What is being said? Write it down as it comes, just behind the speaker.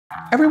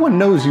Everyone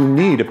knows you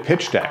need a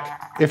pitch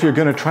deck if you're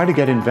going to try to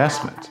get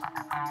investment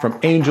from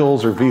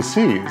angels or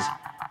VCs,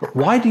 but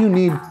why do you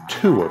need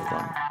two of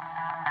them?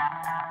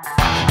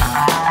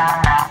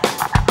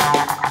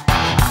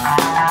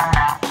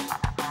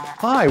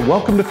 Hi,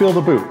 welcome to Feel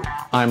the Boot.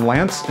 I'm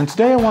Lance, and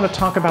today I want to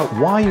talk about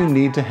why you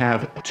need to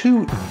have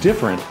two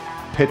different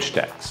pitch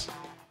decks.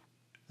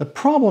 The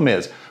problem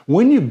is,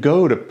 when you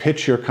go to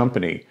pitch your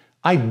company,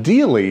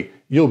 ideally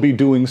you'll be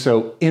doing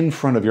so in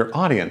front of your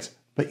audience,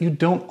 but you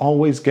don't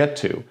always get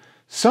to.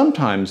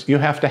 Sometimes you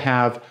have to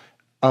have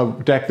a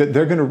deck that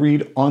they're going to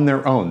read on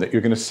their own, that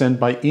you're going to send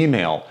by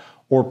email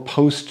or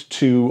post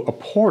to a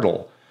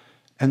portal,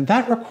 and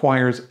that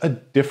requires a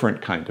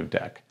different kind of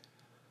deck.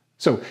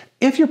 So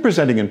if you're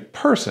presenting in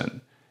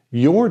person,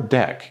 your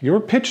deck, your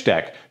pitch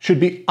deck, should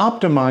be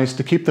optimized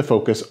to keep the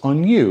focus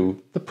on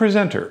you, the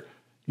presenter.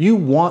 You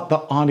want the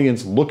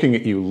audience looking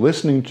at you,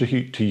 listening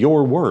to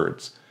your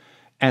words.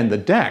 And the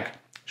deck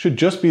should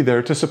just be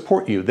there to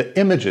support you. The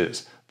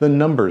images, the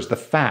numbers, the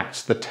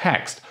facts, the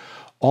text,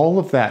 all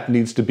of that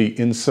needs to be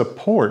in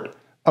support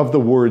of the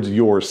words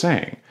you're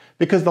saying.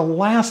 Because the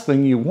last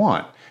thing you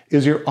want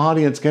is your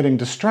audience getting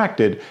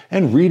distracted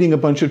and reading a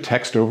bunch of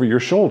text over your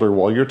shoulder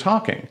while you're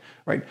talking,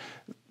 right?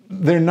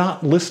 They're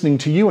not listening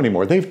to you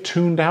anymore. They've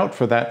tuned out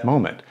for that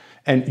moment.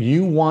 And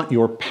you want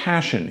your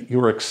passion,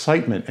 your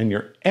excitement, and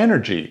your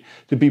energy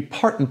to be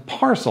part and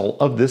parcel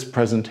of this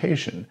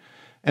presentation.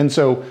 And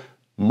so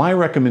my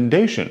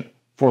recommendation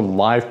for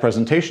live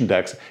presentation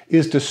decks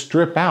is to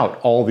strip out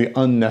all the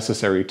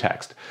unnecessary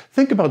text.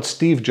 Think about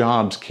Steve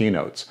Jobs'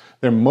 keynotes.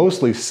 They're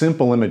mostly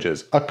simple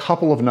images, a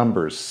couple of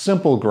numbers,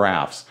 simple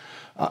graphs,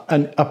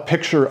 a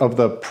picture of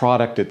the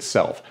product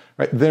itself.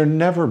 Right? They're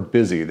never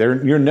busy.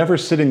 You're never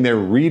sitting there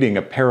reading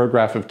a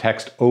paragraph of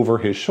text over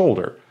his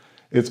shoulder.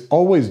 It's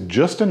always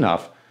just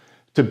enough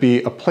to be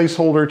a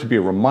placeholder, to be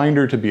a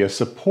reminder, to be a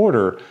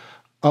supporter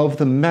of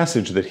the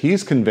message that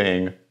he's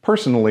conveying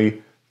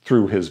personally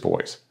through his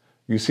voice.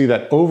 You see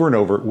that over and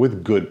over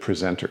with good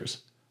presenters.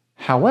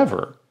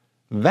 However,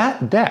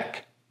 that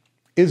deck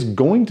is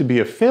going to be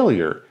a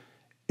failure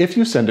if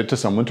you send it to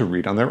someone to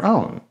read on their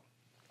own,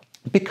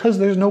 because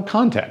there's no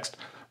context,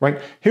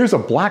 right? Here's a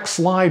black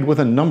slide with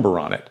a number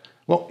on it.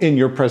 Well, in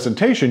your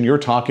presentation, you're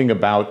talking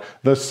about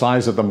the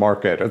size of the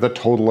market or the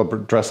total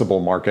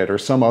addressable market or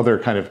some other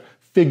kind of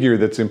figure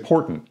that's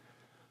important.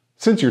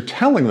 Since you're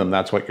telling them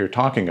that's what you're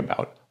talking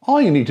about,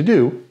 all you need to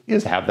do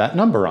is have that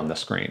number on the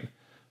screen.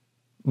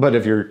 But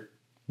if you're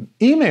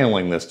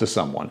emailing this to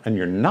someone and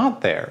you're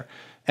not there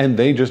and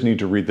they just need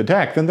to read the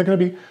deck, then they're going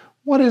to be,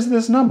 what is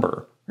this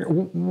number?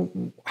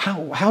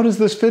 How does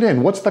this fit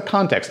in? What's the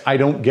context? I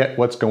don't get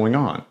what's going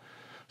on.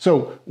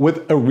 So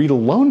with a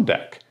read-alone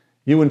deck,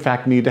 you in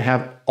fact need to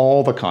have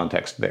all the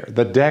context there.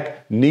 The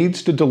deck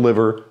needs to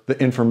deliver the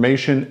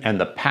information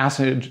and the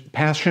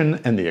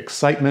passion and the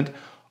excitement,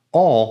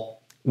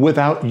 all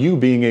without you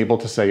being able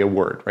to say a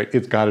word, right?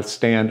 It's got to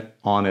stand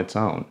on its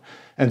own.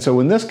 And so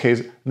in this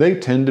case, they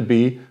tend to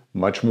be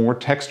much more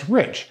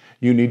text-rich.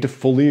 You need to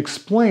fully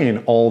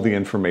explain all the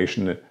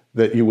information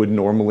that you would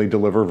normally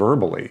deliver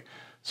verbally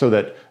so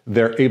that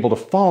they're able to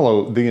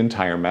follow the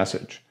entire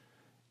message.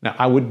 Now,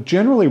 I would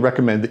generally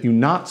recommend that you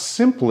not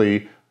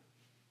simply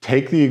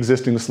take the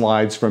existing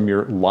slides from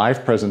your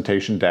live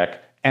presentation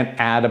deck and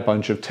add a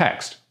bunch of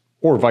text,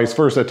 or vice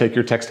versa, take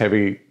your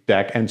text-heavy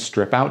deck and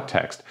strip out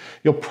text.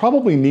 You'll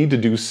probably need to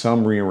do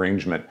some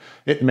rearrangement.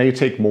 It may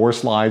take more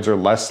slides or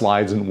less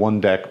slides in one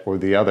deck or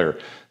the other.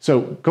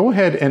 So go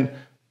ahead and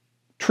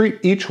treat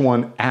each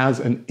one as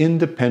an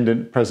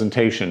independent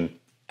presentation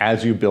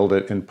as you build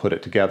it and put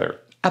it together.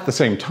 At the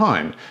same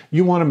time,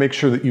 you want to make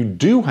sure that you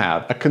do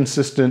have a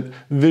consistent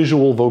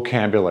visual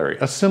vocabulary,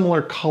 a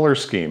similar color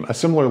scheme, a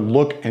similar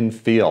look and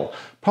feel.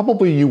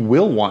 Probably you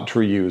will want to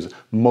reuse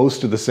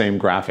most of the same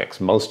graphics,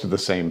 most of the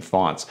same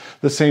fonts.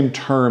 The same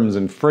terms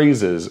and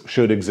phrases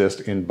should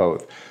exist in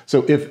both.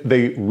 So if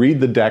they read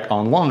the deck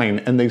online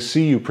and they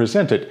see you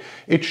present it,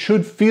 it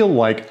should feel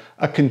like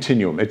a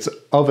continuum. It's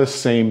of a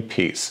same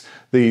piece.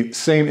 The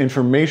same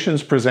information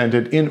is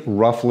presented in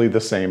roughly the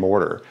same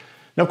order.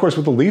 Now, of course,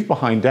 with the Leave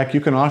Behind deck, you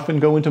can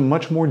often go into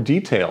much more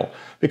detail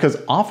because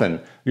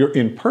often your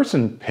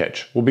in-person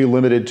pitch will be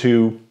limited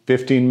to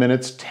 15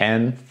 minutes,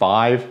 10,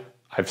 5,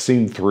 I've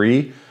seen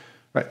 3.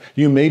 Right?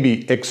 You may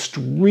be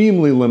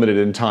extremely limited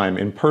in time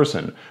in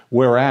person,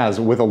 whereas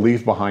with a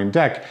Leave Behind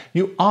deck,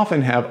 you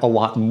often have a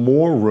lot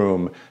more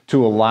room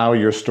to allow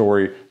your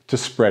story to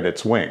spread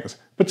its wings.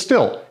 But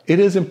still, it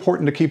is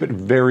important to keep it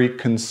very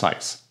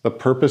concise. The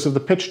purpose of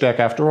the pitch deck,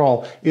 after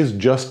all, is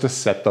just to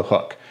set the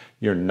hook.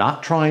 You're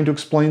not trying to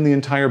explain the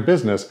entire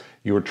business.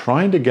 You're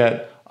trying to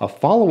get a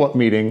follow-up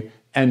meeting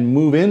and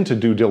move into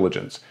due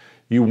diligence.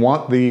 You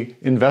want the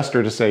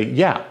investor to say,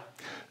 yeah,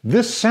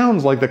 this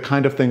sounds like the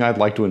kind of thing I'd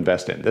like to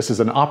invest in. This is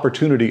an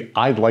opportunity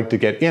I'd like to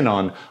get in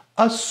on,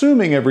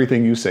 assuming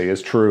everything you say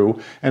is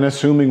true, and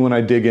assuming when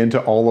I dig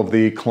into all of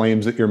the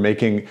claims that you're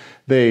making,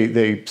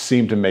 they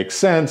seem to make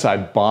sense. I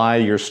buy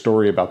your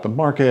story about the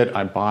market.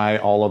 I buy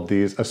all of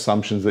these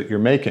assumptions that you're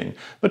making.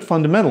 But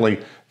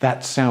fundamentally,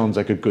 that sounds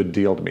like a good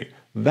deal to me.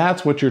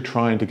 That's what you're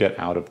trying to get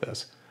out of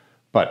this.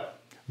 But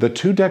the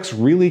two decks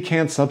really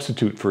can't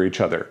substitute for each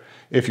other.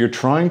 If you're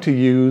trying to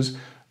use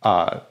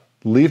a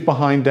leave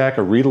behind deck,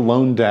 a read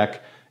alone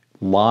deck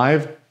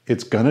live,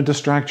 it's going to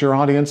distract your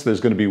audience. There's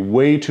going to be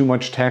way too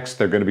much text.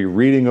 They're going to be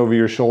reading over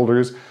your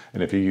shoulders.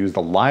 And if you use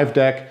the live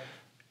deck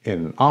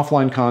in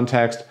offline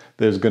context,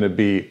 there's going to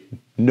be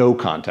no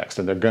context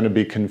and they're going to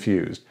be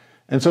confused.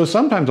 And so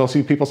sometimes I'll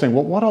see people saying,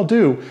 well, what I'll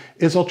do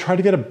is I'll try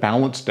to get a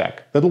balanced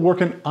deck that'll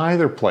work in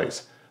either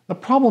place. The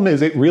problem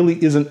is it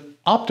really isn't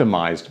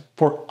optimized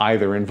for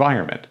either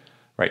environment,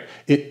 right?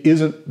 It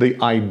isn't the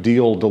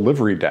ideal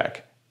delivery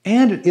deck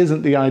and it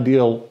isn't the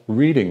ideal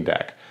reading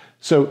deck.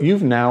 So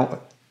you've now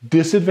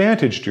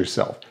disadvantaged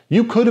yourself.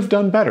 You could have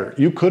done better.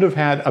 You could have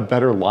had a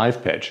better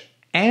live pitch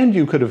and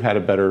you could have had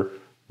a better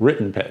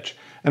written pitch.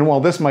 And while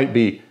this might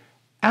be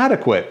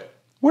adequate,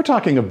 we're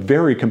talking a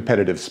very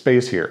competitive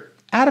space here.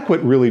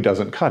 Adequate really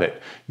doesn't cut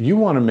it. You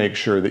want to make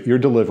sure that you're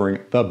delivering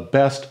the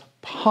best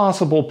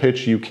possible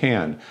pitch you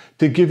can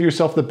to give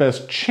yourself the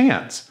best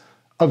chance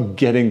of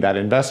getting that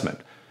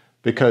investment.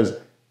 Because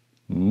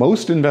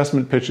most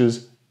investment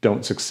pitches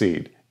don't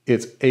succeed.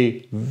 It's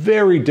a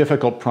very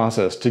difficult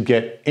process to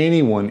get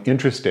anyone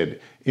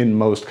interested in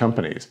most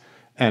companies.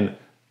 And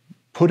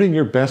putting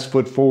your best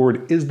foot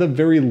forward is the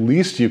very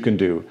least you can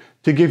do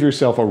to give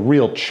yourself a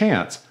real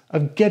chance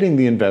of getting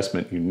the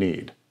investment you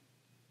need.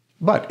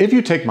 But if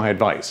you take my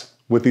advice,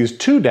 with these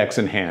two decks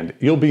in hand,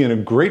 you'll be in a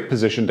great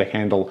position to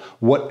handle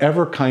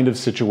whatever kind of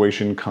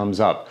situation comes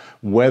up,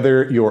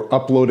 whether you're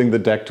uploading the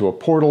deck to a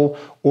portal,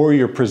 or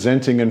you're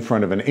presenting in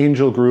front of an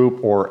angel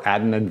group, or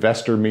at an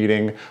investor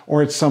meeting,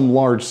 or at some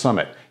large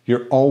summit.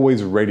 You're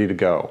always ready to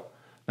go.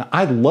 Now,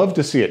 I'd love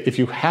to see it if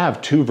you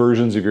have two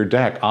versions of your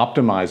deck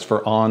optimized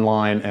for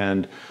online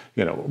and,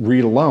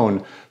 read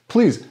alone.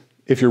 Please,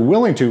 if you're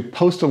willing to,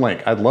 post a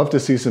link. I'd love to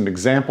see some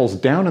examples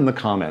down in the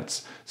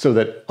comments so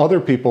that other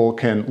people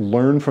can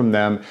learn from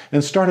them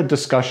and start a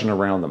discussion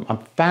around them. I'm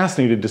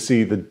fascinated to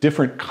see the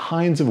different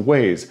kinds of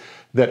ways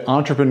that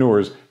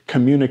entrepreneurs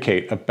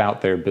communicate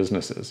about their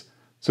businesses.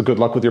 So good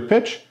luck with your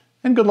pitch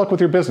and good luck with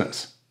your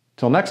business.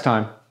 Till next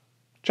time,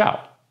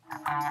 ciao.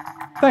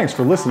 Thanks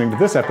for listening to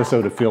this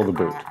episode of Feel the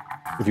Boot.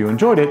 If you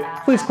enjoyed it,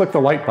 please click the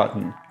like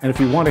button. And if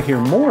you want to hear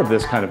more of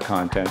this kind of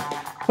content,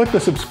 click the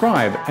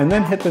subscribe and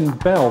then hit the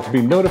bell to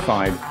be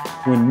notified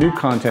when new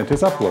content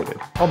is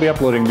uploaded. I'll be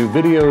uploading new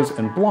videos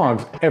and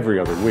blogs every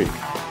other week.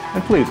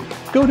 And please,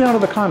 go down to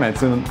the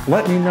comments and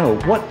let me know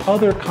what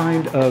other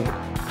kind of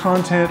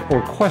content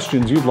or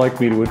questions you'd like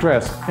me to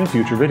address in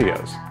future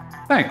videos.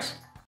 Thanks.